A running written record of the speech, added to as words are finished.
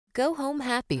Go home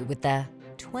happy with the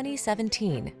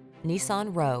 2017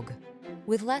 Nissan Rogue.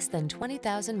 With less than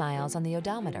 20,000 miles on the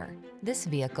odometer, this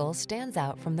vehicle stands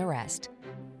out from the rest.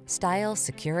 Style,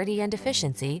 security, and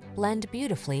efficiency blend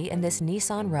beautifully in this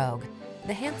Nissan Rogue,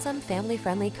 the handsome,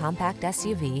 family-friendly compact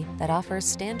SUV that offers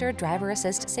standard driver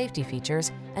assist safety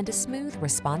features and a smooth,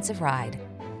 responsive ride.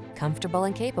 Comfortable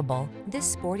and capable, this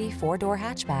sporty four-door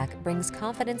hatchback brings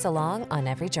confidence along on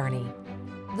every journey.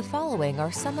 The following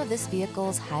are some of this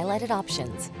vehicle's highlighted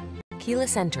options: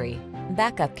 keyless entry,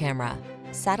 backup camera,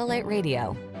 satellite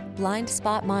radio, blind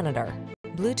spot monitor,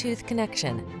 Bluetooth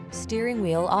connection, steering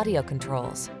wheel audio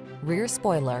controls, rear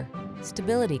spoiler,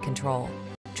 stability control,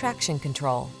 traction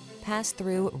control,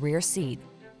 pass-through rear seat.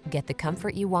 Get the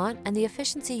comfort you want and the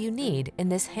efficiency you need in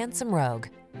this handsome Rogue.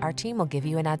 Our team will give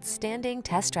you an outstanding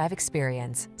test drive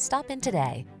experience. Stop in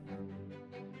today.